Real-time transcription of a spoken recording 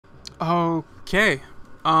Okay.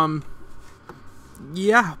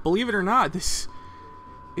 Yeah, believe it or not, this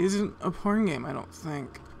isn't a porn game, I don't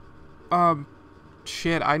think.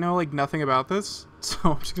 Shit, I know, like, nothing about this, so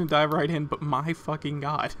I'm just gonna dive right in, but my fucking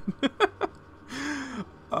god.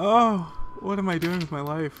 Oh, what am I doing with my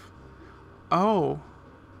life? Oh.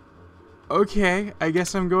 Okay, I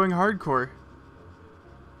guess I'm going hardcore.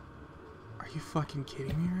 Are you fucking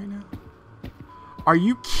kidding me right now? Are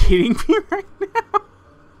you kidding me right now?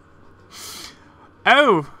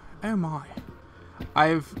 Oh my.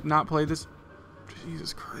 I've not played this.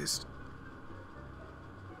 Jesus Christ.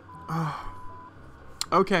 Oh.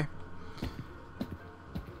 Okay.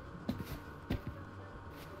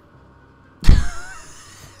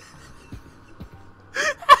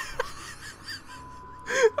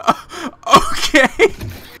 Okay.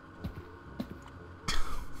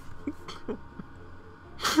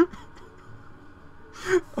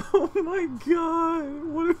 Oh my god,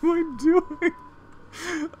 what am I doing?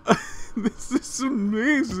 This is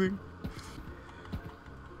amazing.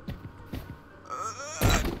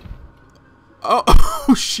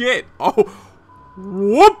 Oh shit. Oh,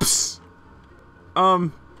 whoops.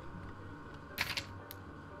 Oh.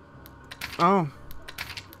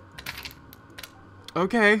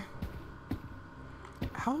 Okay.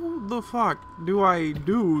 How the fuck do I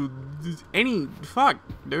do any fuck,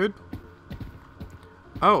 dude?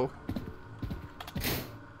 Oh.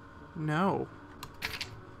 No.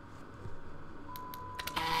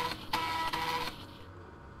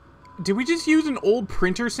 Did we just use an old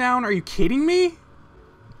printer sound? Are you kidding me?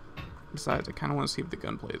 Besides, I kind of want to see if the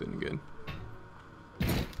gun plays any good.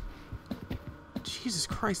 Jesus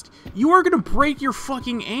Christ. You are going to break your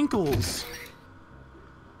fucking ankles.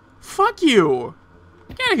 Fuck you.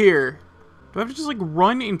 Get out of here. Do I have to just, like,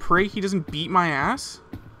 run and pray he doesn't beat my ass?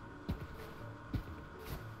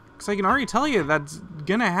 Because I can already tell you that's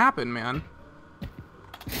gonna happen, man.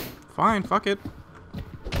 Fine, fuck it.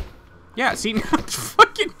 Yeah, see, now,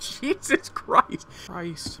 fucking Jesus Christ.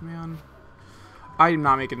 Christ, man. I am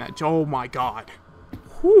not making that. Oh my god.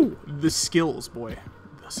 Whew. The skills, boy.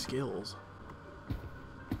 The skills.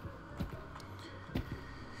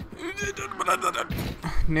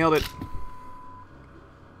 Nailed it.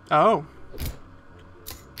 Oh.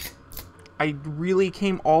 I really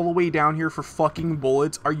came all the way down here for fucking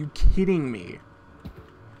bullets? Are you kidding me?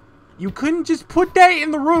 You couldn't just put that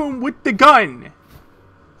in the room with the gun.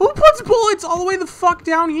 Who puts bullets all the way the fuck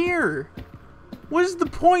down here? What is the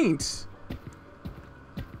point?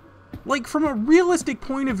 Like, from a realistic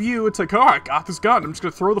point of view, it's like, oh, I got this gun. I'm just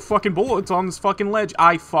gonna throw the fucking bullets on this fucking ledge.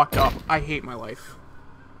 I fucked up. I hate my life.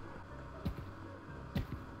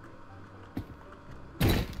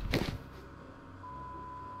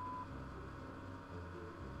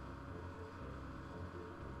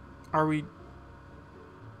 Are we...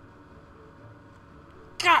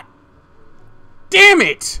 God damn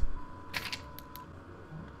it!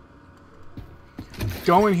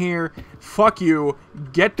 Go in here. Fuck you.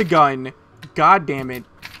 Get the gun. God damn it.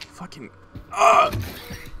 Fucking... Ugh!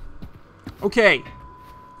 Okay.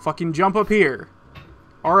 Fucking jump up here.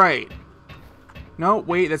 Alright. No,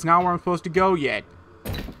 wait, that's not where I'm supposed to go yet.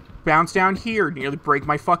 Bounce down here. Nearly break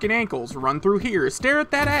my fucking ankles. Run through here. Stare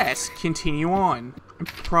at that ass. Continue on. I'm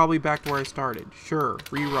probably back to where I started. Sure.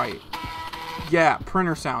 Rewrite. Yeah,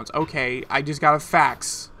 printer sounds. Okay, I just got a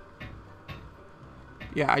fax.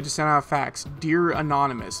 Yeah, I just sent out a fax. Dear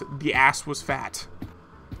Anonymous, the ass was fat.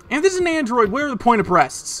 And if this is an android, where are the pointed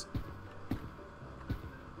breasts?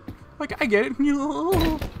 Like, I get it.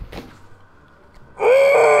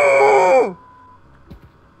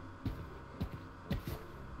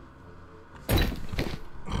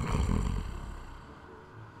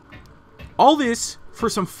 All this for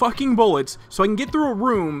some fucking bullets so I can get through a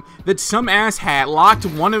room that some asshat locked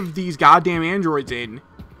one of these goddamn androids in.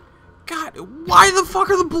 God, why the fuck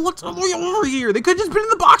are the bullets all the way over here? They could have just been in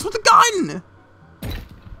the box with the gun!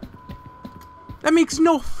 That makes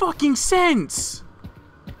no fucking sense!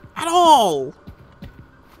 At all!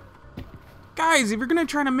 Guys, if you're gonna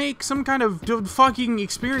try to make some kind of fucking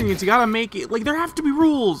experience, you gotta make it, like, there have to be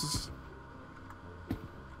rules!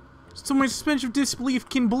 Someone suspension of disbelief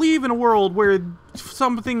can believe in a world where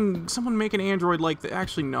someone make an android like that.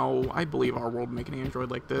 Actually, no. I believe our world make an android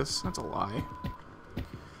like this. That's a lie.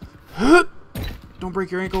 Don't break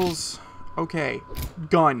your ankles. Okay.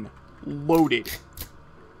 Gun. Loaded.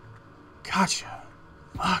 Gotcha.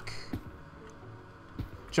 Fuck.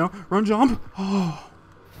 Jump. Run, jump. Oh.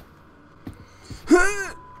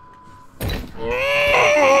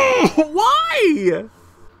 Why?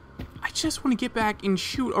 I just want to get back and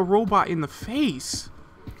shoot a robot in the face.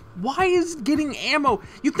 Why is getting ammo?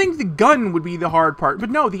 You'd think the gun would be the hard part, but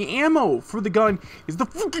no, the ammo for the gun is the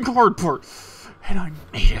fucking hard part. And I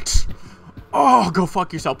made it. Oh, go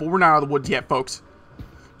fuck yourself. But we're not out of the woods yet, folks.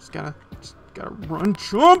 Just gotta run,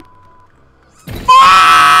 jump.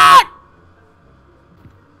 Fuck!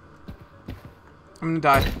 I'm gonna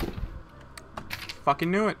die.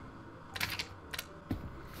 Fucking knew it.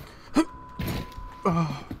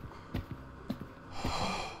 Oh.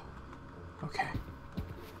 Okay.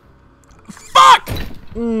 Fuck!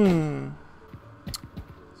 So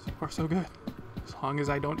far, so good. As long as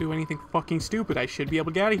I don't do anything fucking stupid, I should be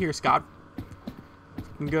able to get out of here, Scott.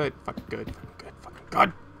 Fucking good. Fucking good. Fucking good. Fucking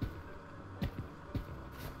good.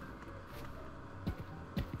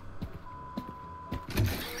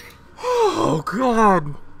 Oh,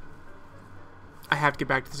 God. I have to get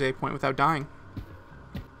back to the save point without dying.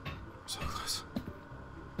 So close.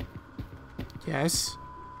 Yes.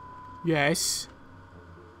 Yes.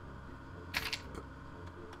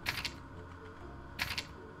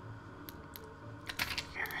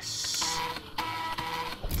 Yes.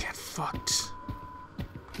 Get fucked.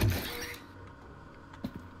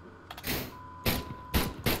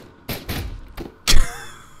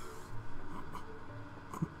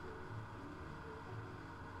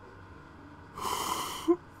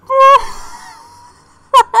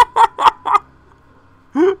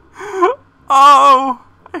 Oh,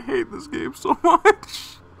 I hate this game so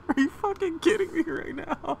much. Are you fucking kidding me right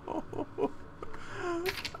now?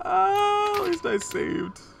 Oh, at least I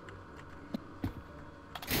saved.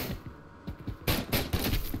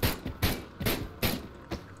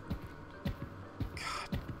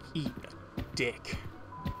 God, eat a dick.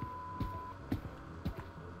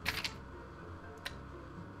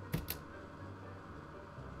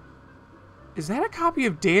 Is that a copy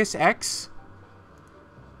of Deus Ex?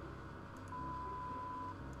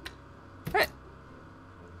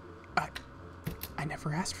 I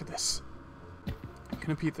never asked for this. I'm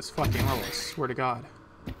gonna beat this fucking level, I swear to God.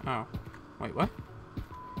 Oh. Wait, what?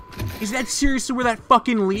 Is that seriously where that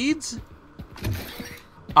fucking leads?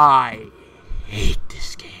 I hate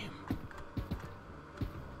this game.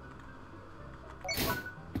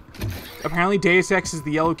 Apparently Deus Ex is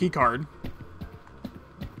the yellow key card.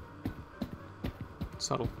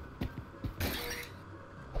 Subtle.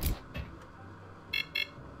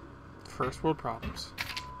 First world problems.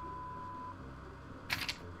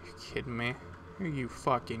 Are you kidding me? Are you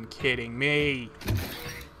fucking kidding me?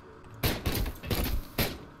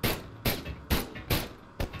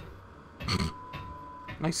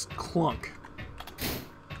 Nice clunk.